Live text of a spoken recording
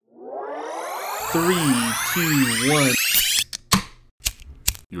3, 2, 1.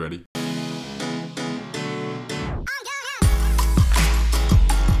 You ready?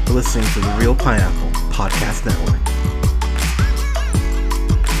 You're listening to the Real Pineapple Podcast Network.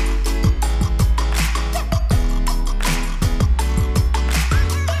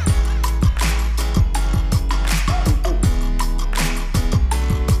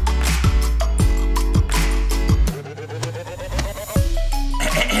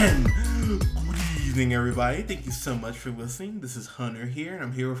 Good evening, everybody. Thank you so much for listening. This is Hunter here, and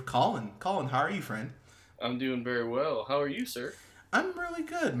I'm here with Colin. Colin, how are you, friend? I'm doing very well. How are you, sir? I'm really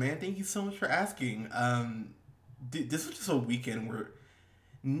good, man. Thank you so much for asking. This was just a weekend where,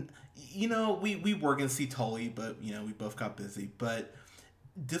 we were gonna see Tully, but we both got busy. But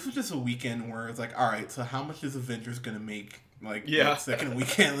this was just a weekend where it's like, all right, so how much is Avengers gonna make? The second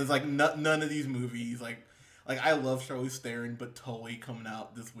weekend, it's like none of these movies. Like I love Charlize Theron, but Tully coming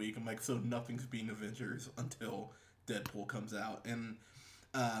out this week. I'm like, so nothing's being Avengers until Deadpool comes out, and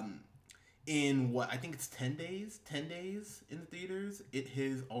in what I think it's 10 days in the theaters, it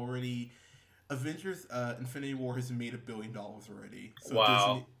has already Avengers Infinity War has made $1 billion already. So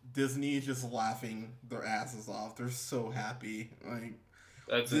wow. Disney is just laughing their asses off. They're so happy.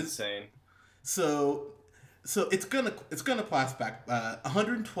 That's insane. So it's gonna class back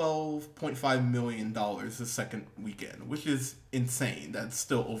 $112.5 million the second weekend, which is insane. That's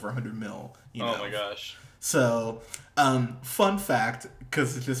still over 100 mil. Oh my gosh. So, fun fact,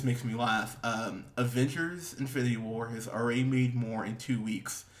 because it just makes me laugh, Avengers Infinity War has already made more in 2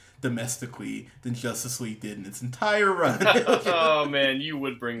 weeks domestically than Justice League did in its entire run. Oh man, you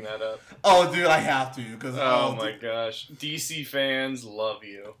would bring that up. Oh dude, I have to, because my gosh, DC fans love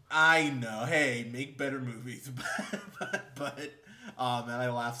you. I know. Hey, make better movies, but oh man, I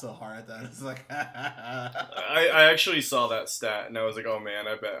laughed so hard at that. It's like I actually saw that stat and I was like, oh man,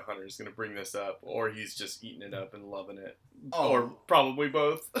 I bet Hunter's gonna bring this up, or he's just eating it up and loving it, or probably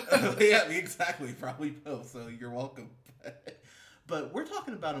both. Yeah, exactly, probably both. So you're welcome. But we're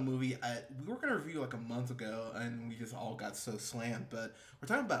talking about a movie we were going to review like a month ago, and we just all got so slammed. But we're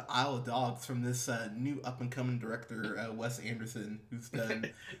talking about Isle of Dogs from this new up-and-coming director, Wes Anderson, who's done...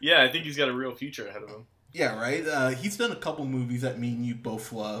 Yeah, I think he's got a real future ahead of him. Yeah, right? He's done a couple movies that me and you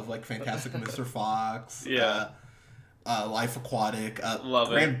both love, like Fantastic Mr. Fox, Life Aquatic.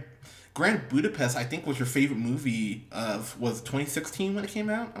 Love it. Grand Budapest, I think, was your favorite movie was 2016 when it came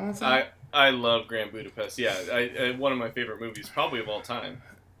out, I want to say? I love Grand Budapest. Yeah, I one of my favorite movies, probably of all time.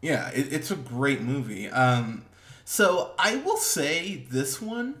 Yeah, it's a great movie. So I will say this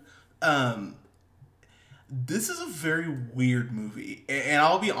one, this is a very weird movie, and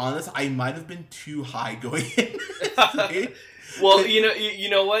I'll be honest, I might have been too high going in. Well, you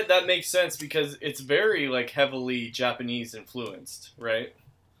know what? That makes sense because it's very heavily Japanese influenced, right?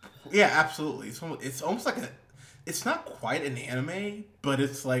 Yeah, absolutely. It's almost like it's not quite an anime, but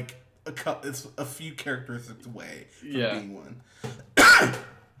it's like it's a few characteristics away from being one.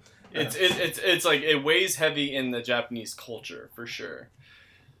 It's like it weighs heavy in the Japanese culture for sure.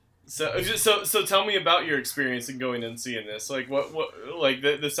 So tell me about your experience in going and seeing this.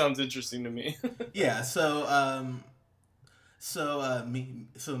 This sounds interesting to me. Yeah.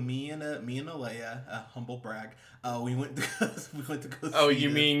 Me and Alea, humble brag. We went to go. Oh,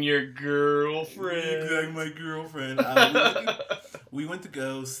 you mean your girlfriend? Exactly, my girlfriend. We went to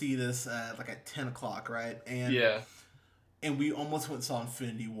go see this at 10 o'clock, right? And we almost went and saw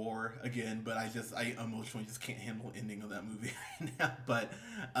Infinity War again, but I emotionally just can't handle the ending of that movie right now. But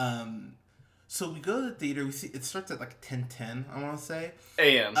so we go to the theater. We see it starts at 10:10. I want to say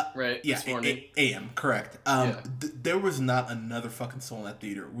a.m. Right? Yeah, this morning. a.m. Correct. There was not another fucking soul in that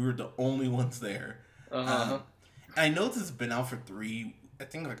theater. We were the only ones there. And I know this has been out for 3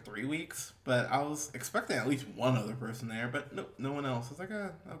 weeks, but I was expecting at least one other person there, but no one else. I was like,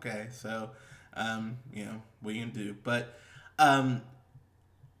 okay, so, what are you gonna do? But,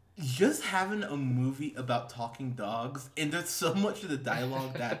 just having a movie about talking dogs, and there's so much of the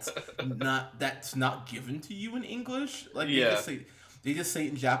dialogue that's not given to you in English. They just say it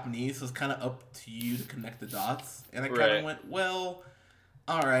in Japanese, so it's kind of up to you to connect the dots. And I kind of went, well,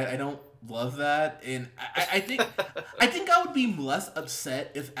 all right, I don't love that, and I think I would be less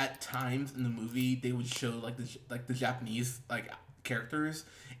upset if at times in the movie they would show the Japanese characters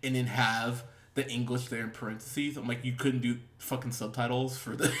and then have the English there in parentheses. I'm like, you couldn't do fucking subtitles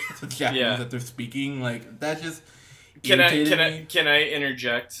for the Japanese that they're speaking. That just can I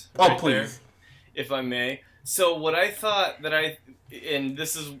interject? Oh, please, there, if I may. So what I thought and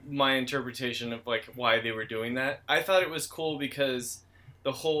this is my interpretation of why they were doing that. I thought it was cool because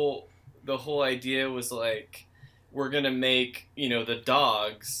the whole idea was we're gonna make the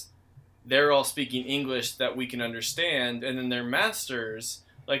dogs they're all speaking English that we can understand, and then their masters,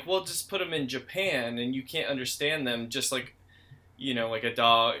 like, we'll just put them in Japan, and you can't understand them, just like, like a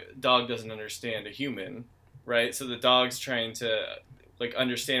dog doesn't understand a human, right? So the dog's trying to, like,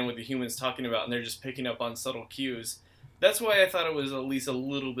 understand what the human's talking about, and they're just picking up on subtle cues. That's why I thought it was at least a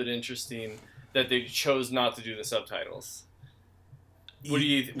little bit interesting that they chose not to do the subtitles. What do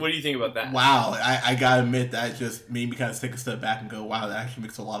you think about that? Wow, I gotta admit that just made me kind of take a step back and go, wow, that actually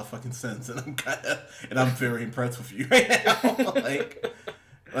makes a lot of fucking sense, and I'm very impressed with you right now.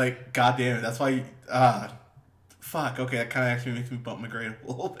 like, goddamn it, that's why. Fuck. Okay, that kind of actually makes me bump my grade a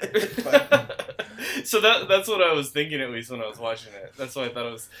little bit. But. So that's what I was thinking, at least when I was watching it. That's what I thought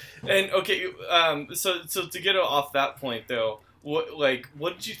it was. And okay, so to get off that point though. What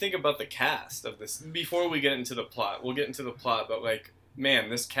did you think about the cast of this? Before we get into the plot, we'll get into the plot, but like,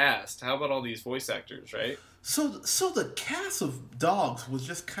 man, this cast, how about all these voice actors, right? So the cast of dogs was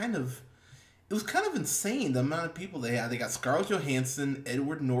just kind of insane, the amount of people they had. They got Scarlett Johansson,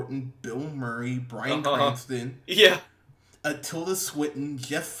 Edward Norton, Bill Murray, Bryan Cranston. Yeah. Tilda Swinton,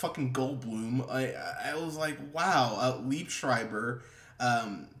 Jeff fucking Goldblum. I was like, wow. Liev Schreiber,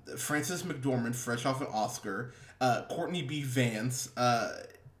 Frances McDormand, fresh off an Oscar, Courtney B. Vance.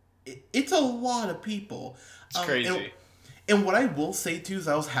 It's a lot of people. It's crazy. And what I will say too is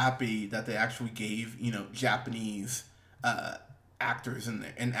I was happy that they actually gave, Japanese actors in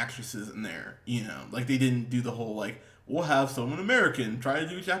there and actresses in there. Like they didn't do the whole like, we'll have someone American try to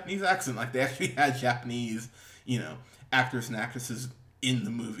do a Japanese accent. Like they actually had Japanese, actors and actresses in the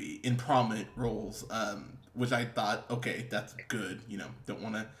movie in prominent roles, which I thought, okay, that's good. Don't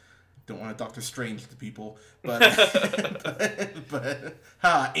want to Doctor Strange to people, but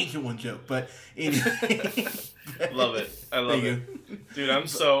ancient one joke. But anyway, love it. I love it, dude. I'm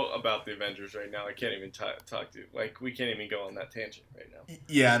so about the Avengers right now. I can't even talk to you. Like we can't even go on that tangent right now.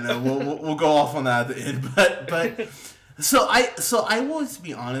 Yeah, no, we'll go off on that at the end. But so I will, to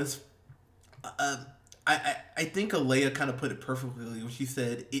be honest. I think Alea kind of put it perfectly when she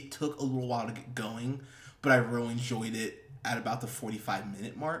said it took a little while to get going, but I really enjoyed it at about the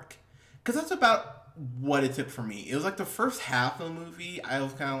 45-minute mark. Because that's about what it took for me. It was like the first half of the movie, I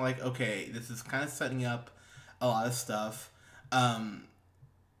was kind of like, okay, this is kind of setting up a lot of stuff, and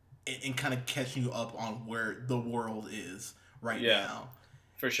kind of catching you up on where the world is right now.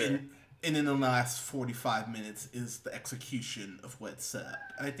 For sure. And then the last 45 minutes is the execution of what's set up.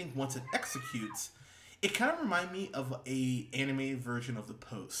 And I think once it executes, it kind of reminds me of a animated version of The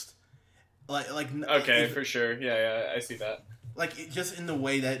Post. Okay, for sure. Yeah, I see that. Like, just in the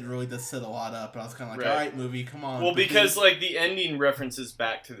way that it really does set a lot up. And I was kind of like, all right, movie, come on. Well, because, like, the ending references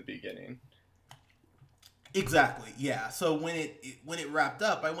back to the beginning. Exactly, yeah. So when it wrapped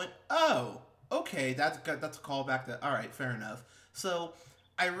up, I went, oh, okay, that's a callback to, all right, fair enough. So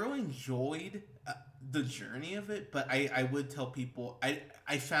I really enjoyed the journey of it, but I would tell people,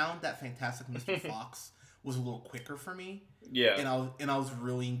 I found that Fantastic Mr. Fox was a little quicker for me. Yeah. And I was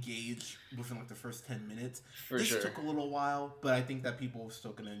really engaged within like the first 10 minutes. This took a little while, but I think that people are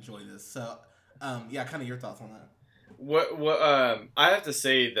still going to enjoy this. So, yeah, kind of your thoughts on that. What I have to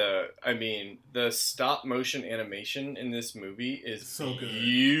say, the stop motion animation in this movie is so good.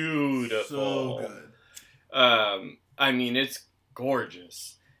 Beautiful. So good. It's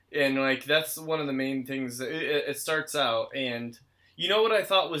gorgeous. And like that's one of the main things. It starts out, and you know what I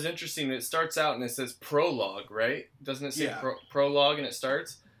thought was interesting? It starts out and it says prologue, right? Doesn't it say prologue and it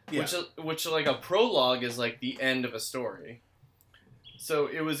starts? Yeah. Which like a prologue is like the end of a story. So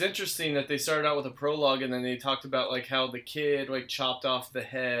it was interesting that they started out with a prologue and then they talked about like how the kid like chopped off the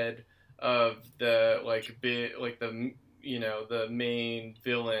head of the the main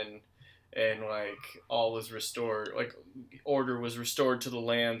villain, and like all was restored, like order was restored to the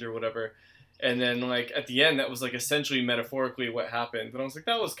land or whatever. And then like at the end that was like essentially metaphorically what happened. And I was like,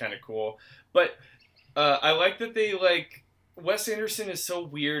 that was kind of cool. But I like that they like Wes Anderson is so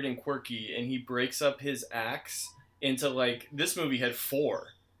weird and quirky, and he breaks up his acts into like this movie had 4.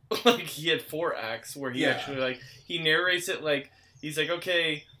 Like he had 4 acts where he actually like he narrates it like he's like,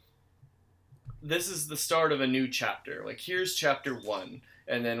 okay, this is the start of a new chapter. Like here's chapter 1.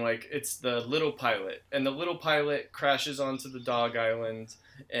 And then like it's the little pilot, and the little pilot crashes onto the dog island,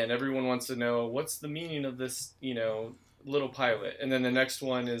 and everyone wants to know what's the meaning of this, little pilot. And then the next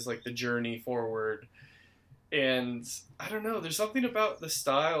one is like the journey forward. And I don't know, there's something about the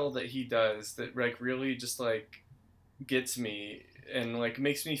style that he does that like really just like gets me and like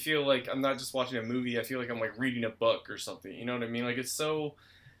makes me feel like I'm not just watching a movie. I feel like I'm like reading a book or something. You know what I mean? Like it's so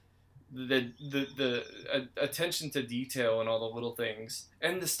the attention to detail and all the little things,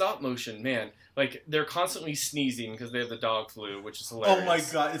 and the stop motion, man, like they're constantly sneezing because they have the dog flu, which is hilarious. Oh my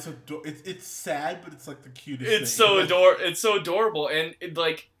god, it's sad, but it's like the cutest it's thing. It's so adorable, and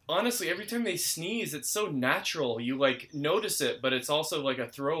like honestly, every time they sneeze, it's so natural. You like notice it, but it's also like a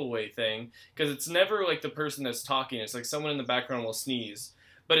throwaway thing because it's never like the person that's talking. It's like someone in the background will sneeze,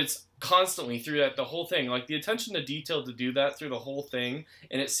 but it's constantly through that the whole thing. Like the attention to detail to do that through the whole thing,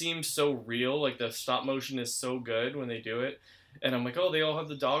 and it seems so real. Like the stop motion is so good when they do it. And I'm like, oh, they all have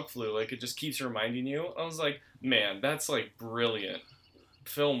the dog flu. Like it just keeps reminding you. I was like, man, that's like brilliant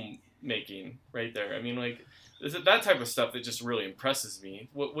filmmaking right there. I mean, like that type of stuff that just really impresses me.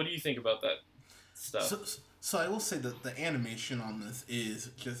 What do you think about that stuff? So I will say that the animation on this is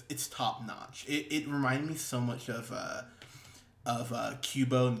just, it's top notch. It reminded me so much of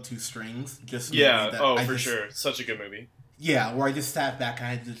Kubo and the Two Strings. Just for sure, such a good movie. Yeah, where I just sat back and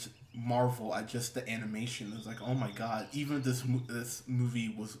I just marvel at just the animation. It was like, oh my god, even if this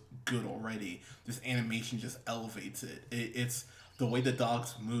movie was good already, this animation just elevates it. It's the way the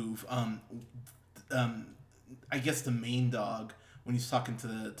dogs move. I guess the main dog, when he's talking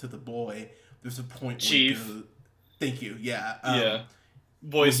to the boy, there's a point Chief. where he goes, thank you. Yeah. Yeah.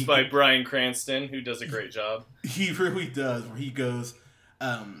 Voiced by Bryan Cranston, who does a great job. He really does. Where he goes,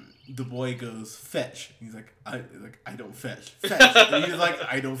 the boy goes, fetch. He's like, I don't fetch. Fetch. And he's like,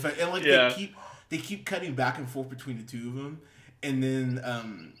 I don't fetch. And like they keep cutting back and forth between the two of them, and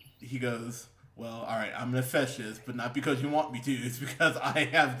then he goes, well, all right, I'm gonna fetch this, but not because you want me to. It's because I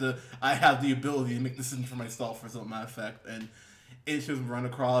have the ability to make decisions for myself, or something like that effect. And it's just run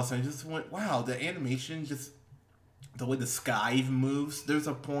across, and I just went, wow, the animation, just the way the sky even moves. There's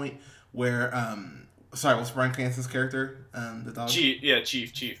a point where sorry, what's Bryan Cranston's character? The dog. Chief.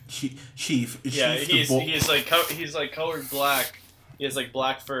 Chief. Yeah, he's like colored black. He has like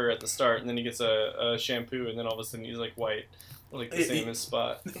black fur at the start, and then he gets a shampoo, and then all of a sudden he's like white, like the same as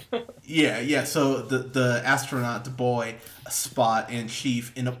Spot. yeah. So the astronaut, the boy, Spot, and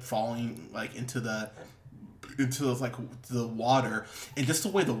Chief end up falling like into the water, and just the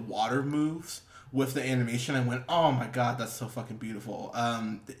way the water moves with the animation, I went, oh my god, that's so fucking beautiful.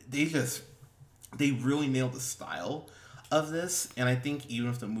 They really nailed the style of this, and I think even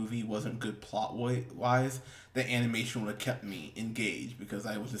if the movie wasn't good plot wise, the animation would have kept me engaged, because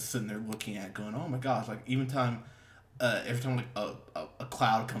I was just sitting there looking at it going, oh my gosh, like every time like a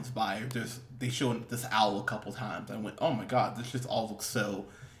cloud comes by, or they show this owl a couple times, I went, oh my god, this just all looks so,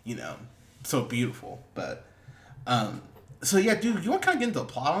 so beautiful. But so yeah, dude, you want to kind of get into the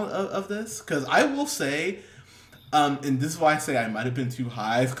plot of this? Because I will say, and this is why I say I might have been too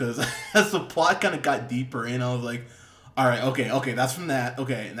high, because as the plot kind of got deeper in, I was like, all right, okay, that's from that,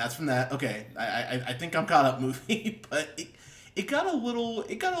 okay, and that's from that, okay, I think I'm caught up movie, but it got a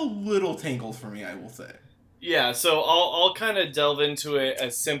little tangled for me, I will say. Yeah, so I'll kind of delve into it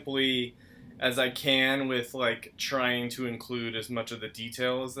as simply as I can, with like trying to include as much of the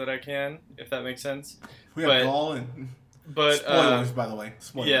details that I can, if that makes sense. We have Gaul but spoilers, by the way.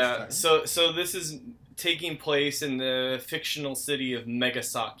 Spoilers. Yeah, so this is taking place in the fictional city of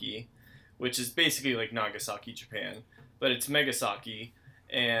Megasaki, which is basically like Nagasaki, Japan, but it's Megasaki.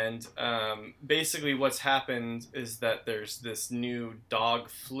 And basically what's happened is that there's this new dog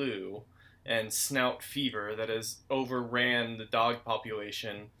flu and snout fever that has overran the dog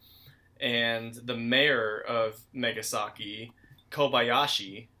population. And the mayor of Megasaki,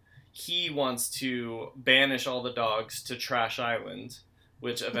 Kobayashi, he wants to banish all the dogs to Trash Island,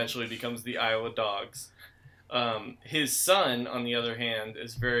 which eventually becomes the Isle of Dogs. His son, on the other hand,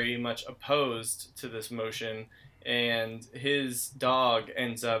 is very much opposed to this motion, and his dog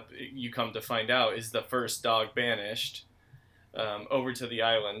ends up, you come to find out, is the first dog banished over to the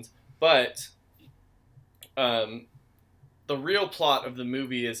island. But the real plot of the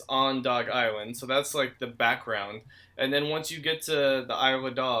movie is on Dog Island, so that's like the background. And then once you get to the Isle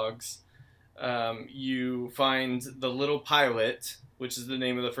of Dogs, you find the little pilot, which is the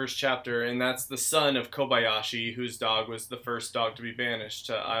name of the first chapter, and that's the son of Kobayashi, whose dog was the first dog to be banished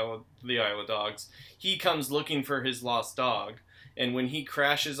to the Isle of Dogs. He comes looking for his lost dog, and when he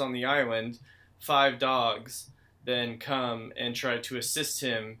crashes on the island, 5 dogs then come and try to assist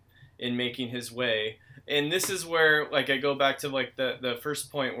him in making his way. And this is where, like, I go back to, like, the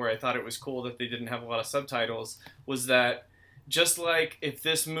first point where I thought it was cool that they didn't have a lot of subtitles, was that just like if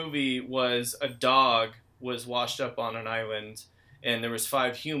this movie was a dog was washed up on an island and there was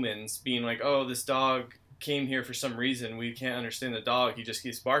 5 humans being like, oh, this dog came here for some reason, we can't understand the dog, he just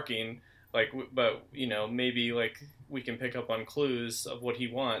keeps barking, like, but, maybe, like, we can pick up on clues of what he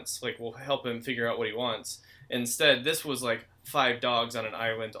wants, like, we'll help him figure out what he wants. Instead, this was like 5 dogs on an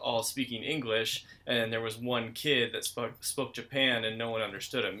island all speaking English, and then there was one kid that spoke Japan and no one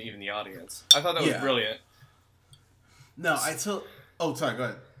understood him, even the audience. I thought that was brilliant. No, oh, sorry, go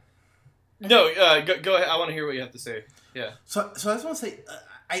ahead. No, go ahead. I want to hear what you have to say. Yeah. So I just want to say,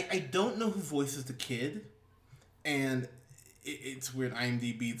 I don't know who voices the kid, and it's weird.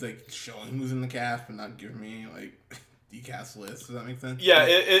 IMDb's like showing who's in the cast, but not giving me like the cast list. Does that make sense? Yeah,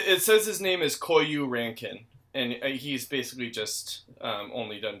 it says his name is Koyu Rankin, and he's basically just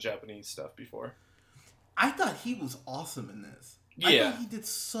only done Japanese stuff before. I thought he was awesome in this. Yeah. I thought he did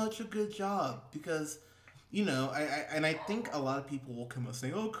such a good job because, you know, I think a lot of people will come up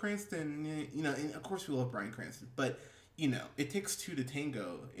saying, "Oh, Cranston," you know, and of course we love Bryan Cranston, but you know, it takes two to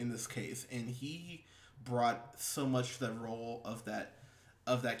tango in this case, and he brought so much to the role of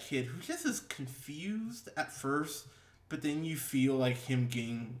that kid who just is confused at first, but then you feel like him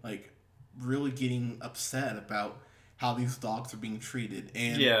really getting upset about how these dogs are being treated,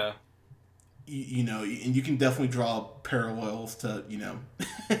 and yeah. You know, and you can definitely draw parallels to, you know,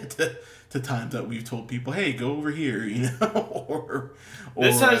 to times that we've told people, hey, go over here, you know, or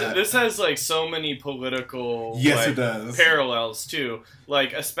this has like so many political it does. Parallels too,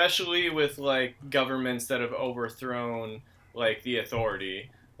 like especially with like governments that have overthrown like the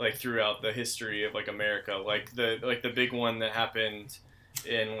authority like throughout the history of like America, like the big one that happened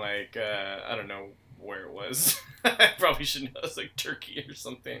in like I don't know where it was. I probably should know. It's like Turkey or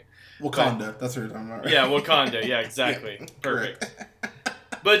something. Wakanda. That's what you're talking about, right? Yeah, Wakanda. Yeah, exactly. Yeah, perfect.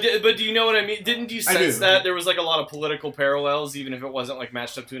 But do you know what I mean? Didn't you sense that there was like a lot of political parallels, even if it wasn't like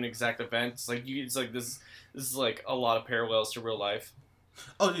matched up to an exact event? It's like this is like a lot of parallels to real life.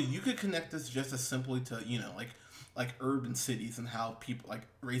 Oh, dude, you could connect this just as simply to, you know, like urban cities and how people like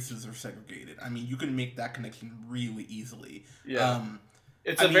races are segregated. I mean, you can make that connection really easily. Yeah.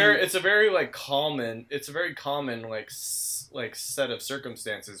 It's a very common like set of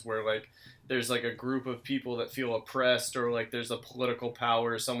circumstances where like there's like a group of people that feel oppressed, or like there's a political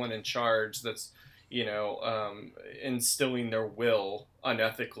power, someone in charge that's, you know, instilling their will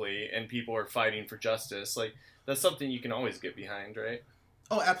unethically, and people are fighting for justice. Like that's something you can always get behind, right?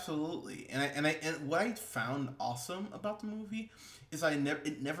 Oh, absolutely. And what I found awesome about the movie is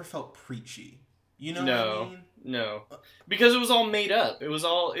it never felt preachy. You know what I mean? No. Because it was all made up. It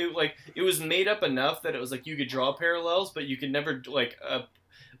was made up enough that it was like you could draw parallels, but you could never like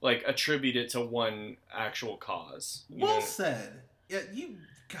attribute it to one actual cause. Well said. Yeah,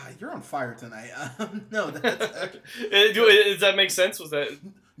 you're on fire tonight. No, that's does that make sense? Was that?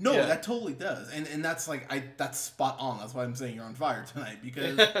 No, yeah. That totally does, and that's that's spot on. That's why I'm saying you're on fire tonight,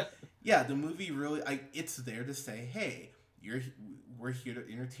 because yeah, the movie really it's there to say, hey, we're here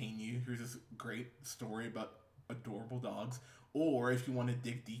to entertain you. Here's this great story about adorable dogs. Or if you want to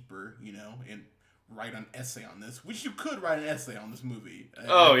dig deeper, you know, and write an essay on this, which you could write an essay on this movie.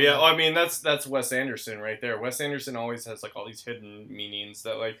 Oh, yeah. I mean, that's Wes Anderson right there. Wes Anderson always has, like, all these hidden meanings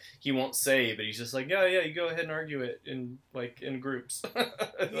that, like, he won't say, but he's just like, yeah, you go ahead and argue it in groups.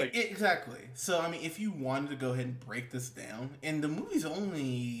 Like, exactly. So, I mean, if you wanted to go ahead and break this down, and the movie's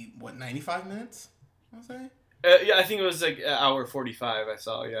only, 95 minutes, I'll say? Yeah, I think it was like an hour 45. I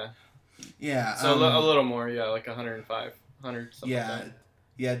saw, yeah. Yeah. So a little more, yeah, like 105, 100 something. Yeah, like that.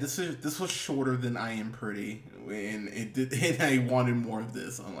 Yeah. This was shorter than I Am Pretty, and and I wanted more of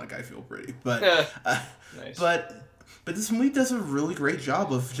this. Unlike I Feel Pretty, but nice. But this movie does a really great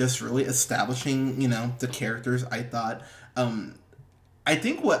job of just really establishing, you know, the characters. I thought, I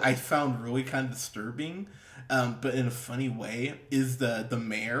think what I found really kind of disturbing, but in a funny way, is the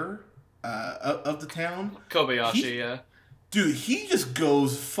mayor. Of the town, Kobayashi, yeah. Dude, he just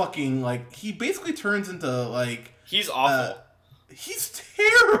goes fucking like he basically turns into like he's awful. He's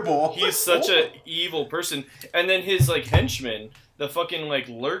terrible. He's such an evil person, and then his like henchman, the fucking like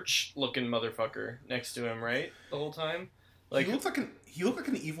lurch looking motherfucker next to him, right, the whole time. Like he looked like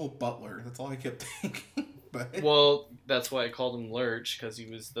an evil butler. That's all I kept thinking. But well, that's why I called him Lurch, because he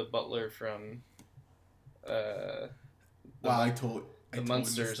was the butler from. The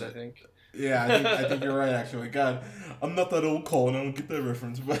Munsters, I think. Yeah, I think you're right, actually. God, I'm not that old, Colin. I don't get that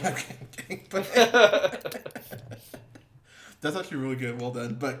reference, but I'm kidding. That's actually really good. Well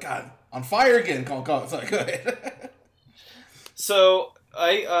done. But, God, on fire again, Colin. Sorry, go ahead. So,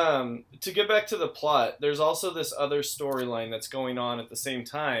 to get back to the plot, there's also this other storyline that's going on at the same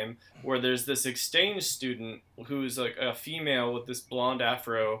time, where there's this exchange student who's, like, a female with this blonde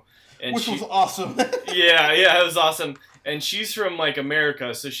afro. Which was awesome. yeah, it was awesome. And she's from, like,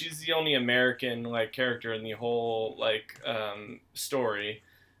 America, so she's the only American, like, character in the whole, like, story.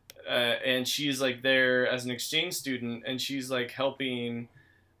 And she's, like, there as an exchange student, and she's, like, helping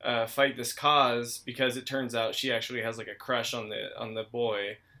fight this cause because it turns out she actually has like a crush on the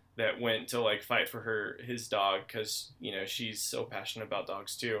boy that went to like fight for his dog because she's so passionate about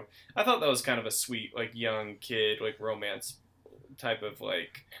dogs too. I thought that was kind of a sweet like young kid like romance type of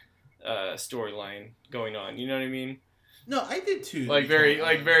like storyline going on. You know what I mean? No, I did too. Like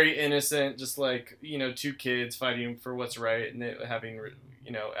very innocent, just like two kids fighting for what's right and having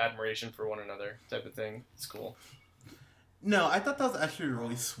admiration for one another type of thing. It's cool. No, I thought that was actually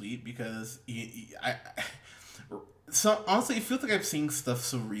really sweet because so honestly, it feels like I've seen stuff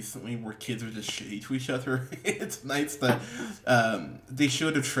so recently where kids are just shitty to each other. It's nice that they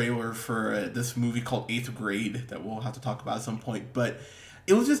showed a trailer for this movie called Eighth Grade that we'll have to talk about at some point. But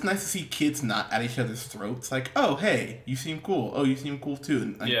it was just nice to see kids not at each other's throats. Like, oh hey, you seem cool. Oh, you seem cool too,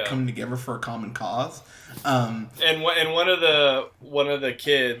 and like, coming together for a common cause. And one of the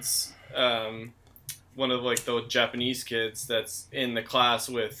kids. One of like the Japanese kids that's in the class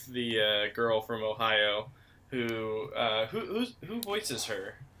with the girl from Ohio, who voices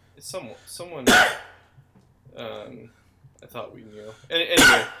her? It's someone. I thought we knew.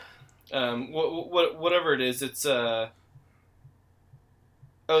 Anyway, whatever it is, it's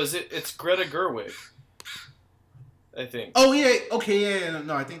it's Greta Gerwig, I think. Oh yeah, okay, yeah.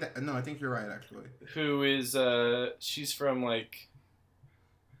 No, I think you're right actually. Who is she's from like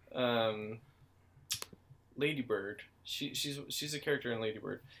Lady Bird. She's a character in Lady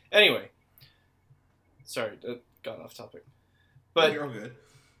Bird. Anyway, sorry, that got off topic. But you're all good.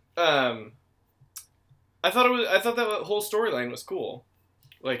 I thought that whole storyline was cool,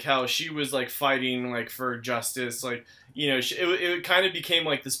 like how she was like fighting like for justice, like it kind of became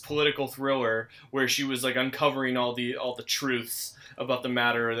like this political thriller where she was like uncovering all the truths about the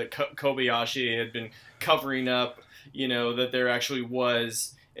matter that Kobayashi had been covering up. That there actually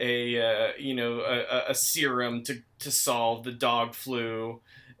was a serum to solve the dog flu,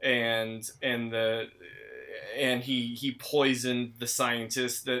 and he poisoned the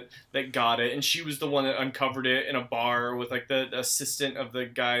scientist that got it, and she was the one that uncovered it in a bar with like the assistant of the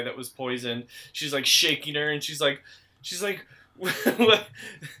guy that was poisoned. She's like shaking her, and she's like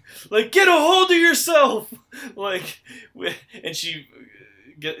like get a hold of yourself, like, and she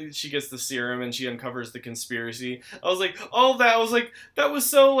gets the serum and she uncovers the conspiracy. I was like, that was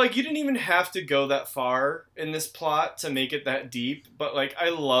so, like, you didn't even have to go that far in this plot to make it that deep, but like I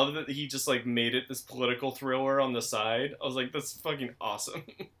love that he just like made it this political thriller on the side. I was like, that's fucking awesome.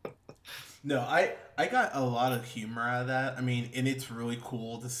 No, I got a lot of humor out of that. I mean, and it's really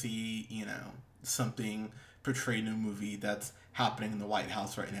cool to see, something portrayed in a movie that's happening in the White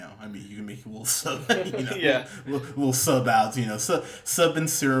House right now. I mean, you can make a little sub, yeah, little sub outs, sub and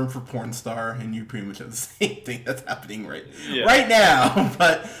serum for porn star, and you pretty much have the same thing that's happening right now.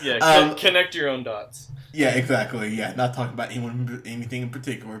 But yeah, connect your own dots. Yeah, exactly. Yeah, not talking about anything in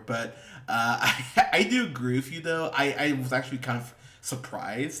particular, but I do agree with you though. I was actually kind of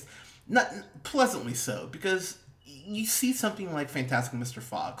surprised, not pleasantly so, because you see something like Fantastic Mr.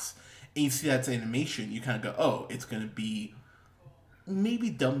 Fox, and you see that's animation, you kind of go, oh, it's going to be maybe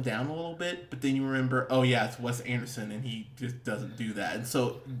dumbed down a little bit, but then you remember, oh yeah, it's Wes Anderson, and he just doesn't do that. And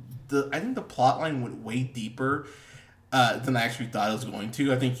so I think the plot line went way deeper than I actually thought it was going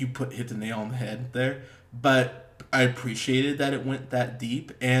to. I think you hit the nail on the head there, but I appreciated that it went that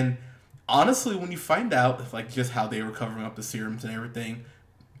deep. And honestly, when you find out like just how they were covering up the serums and everything,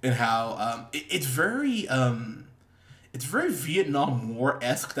 and how it's very Vietnam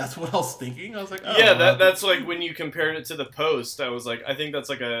War-esque. That's what I was thinking. I was like, oh. Yeah, that's like when you compared it to The Post, I was like, I think that's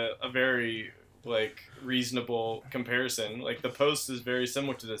like a very like reasonable comparison. Like The Post is very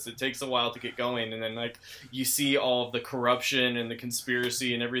similar to this. It takes a while to get going, and then like you see all of the corruption and the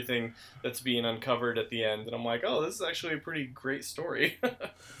conspiracy and everything that's being uncovered at the end, and I'm like, oh, this is actually a pretty great story.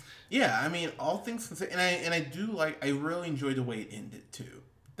 Yeah, I mean, all things considered, and I really enjoyed the way it ended too.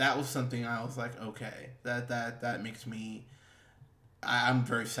 That was something I was like, okay, that makes me, I'm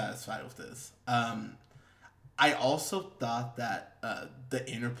very satisfied with this. I also thought that the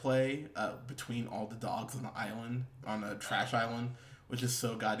interplay between all the dogs on the island, on a trash island, which is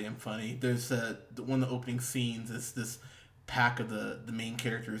so goddamn funny. There's one of the opening scenes is this pack of the main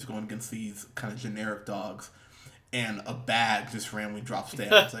characters going against these kind of generic dogs, and a bag just randomly drops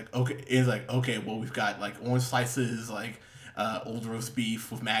down. It's like, okay, well, we've got like orange slices, like old roast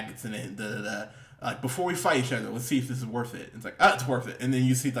beef with maggots in it. Like, before we fight each other, let's see if this is worth it. It's like, it's worth it. And then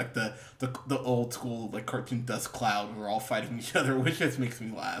you see like the old school like cartoon dust cloud. We're all fighting each other, which just makes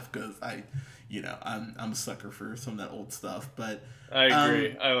me laugh because I'm a sucker for some of that old stuff. But I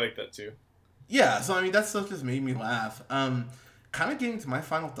agree. I like that too. Yeah, so I mean that stuff just made me laugh. Kind of getting to my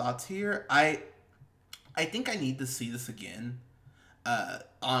final thoughts here. I think I need to see this again.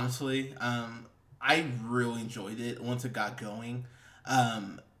 Honestly, I really enjoyed it once it got going.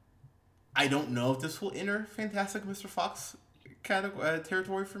 Um, I don't know if this will enter Fantastic Mr. Fox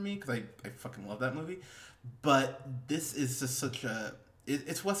territory for me, because I fucking love that movie. But this is just such a.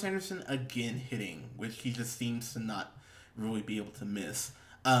 It's Wes Anderson again hitting, which he just seems to not really be able to miss.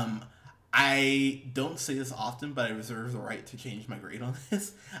 Um, I don't say this often, but I reserve the right to change my grade on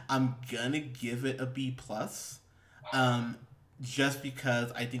this. I'm gonna give it a B plus, um, just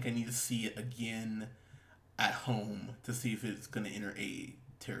because I think I need to see it again at home to see if it's gonna enter A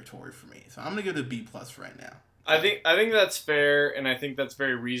territory for me. So I'm gonna give it a B plus right now. I think that's fair, and I think that's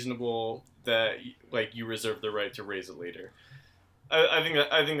very reasonable that like you reserve the right to raise it later. I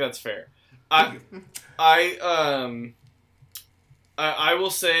think that's fair. I I I will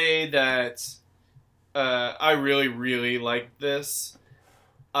say that I really really like this.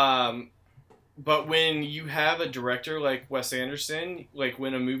 Um, but when you have a director like Wes Anderson, like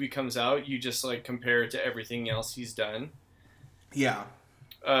when a movie comes out, you just like compare it to everything else he's done. Yeah.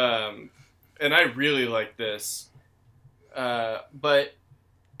 Um, and I really like this. But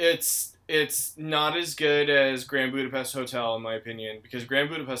it's not as good as Grand Budapest Hotel in my opinion, because Grand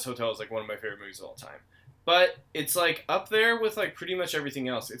Budapest Hotel is like one of my favorite movies of all time. But it's like up there with like pretty much everything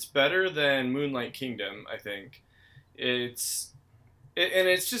else. It's better than Moonlight Kingdom, I think. And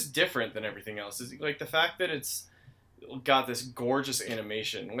it's just different than everything else. It's like the fact that it's got this gorgeous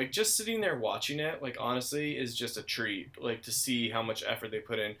animation. Like just sitting there watching it, like honestly, is just a treat. Like to see how much effort they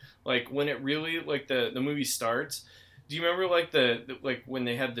put in. Like when it really like the movie starts. Do you remember like the like when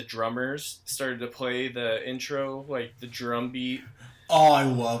they had the drummers started to play the intro, like the drum beat? Oh, I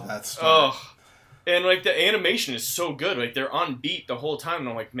love that stuff. Oh, and like the animation is so good. Like they're on beat the whole time, and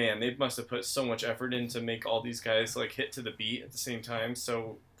I'm like, man, they must have put so much effort in to make all these guys like hit to the beat at the same time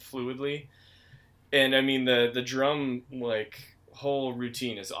so fluidly. And I mean the drum like whole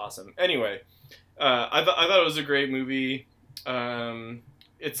routine is awesome. Anyway, I thought it was a great movie.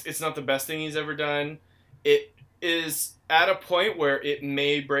 It's not the best thing he's ever done. It is at a point where it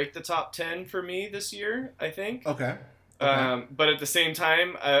may break the top 10 for me this year, I think. Okay. But at the same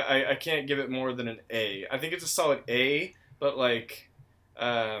time, I can't give it more than an A. I think it's a solid A, but like,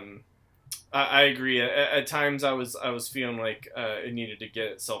 I agree. At times, I was feeling like it needed to get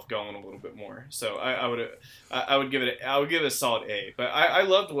itself going a little bit more. So I would give it a solid A. But I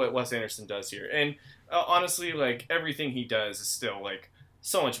loved what Wes Anderson does here, and honestly, like everything he does is still like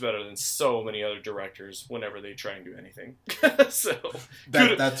so much better than so many other directors whenever they try and do anything. So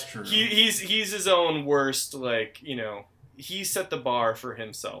that's true. He's his own worst, like, he set the bar for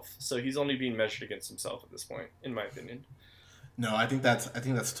himself. So he's only being measured against himself at this point, in my opinion. No, I think that's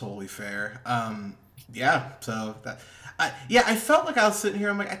totally fair. Yeah, so I felt like I was sitting here.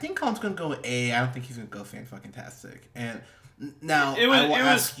 I'm like, I think Colin's gonna go with A. I don't think he's gonna go Fan-Fucking-Tastic. And now it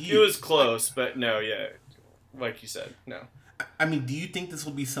was close, but no, yeah, like you said, no. I mean, do you think this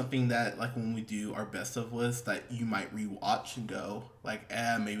will be something that, like, when we do our best of list, that you might rewatch and go, like,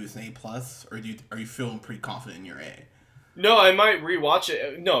 maybe it's an A plus, or are you feeling pretty confident in your A? No, I might rewatch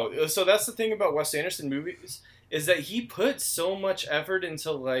it. No, so that's the thing about Wes Anderson movies, is that he puts so much effort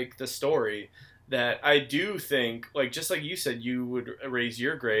into like the story that I do think, like just like you said, you would raise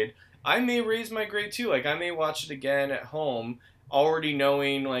your grade. I may raise my grade too. Like I may watch it again at home, already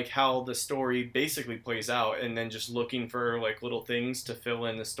knowing like how the story basically plays out, and then just looking for like little things to fill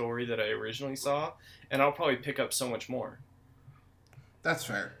in the story that I originally saw, and I'll probably pick up so much more. That's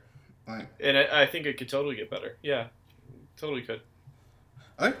fair. Right. And I think it could totally get better. Yeah, totally could.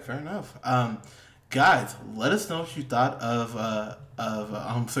 All right, fair enough. Guys, let us know what you thought of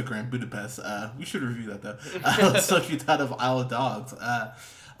Grand Budapest. We should review that though. Let us know what you thought of Isle of Dogs.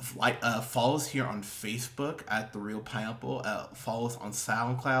 Follow us here on Facebook at The Real Pineapple. Follow us on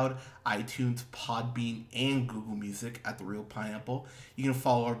SoundCloud, iTunes, Podbean, and Google Music at The Real Pineapple. You can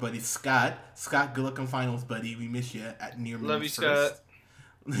follow our buddy Scott. Scott, good luck on finals, buddy. We miss you at Near Me. Love you, Scott.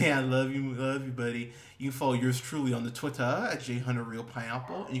 Yeah, love you, buddy. You can follow yours truly on the Twitter at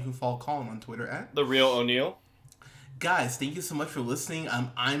JHunterRealPineapple, and you can follow Colin on Twitter at The Real O'Neill. Guys, thank you so much for listening.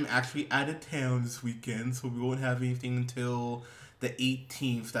 I'm actually out of town this weekend, so we won't have anything until the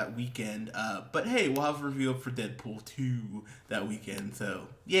 18th that weekend. But hey, we'll have a review up for Deadpool 2 that weekend. So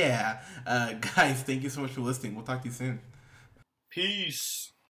yeah, guys, thank you so much for listening. We'll talk to you soon.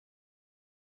 Peace.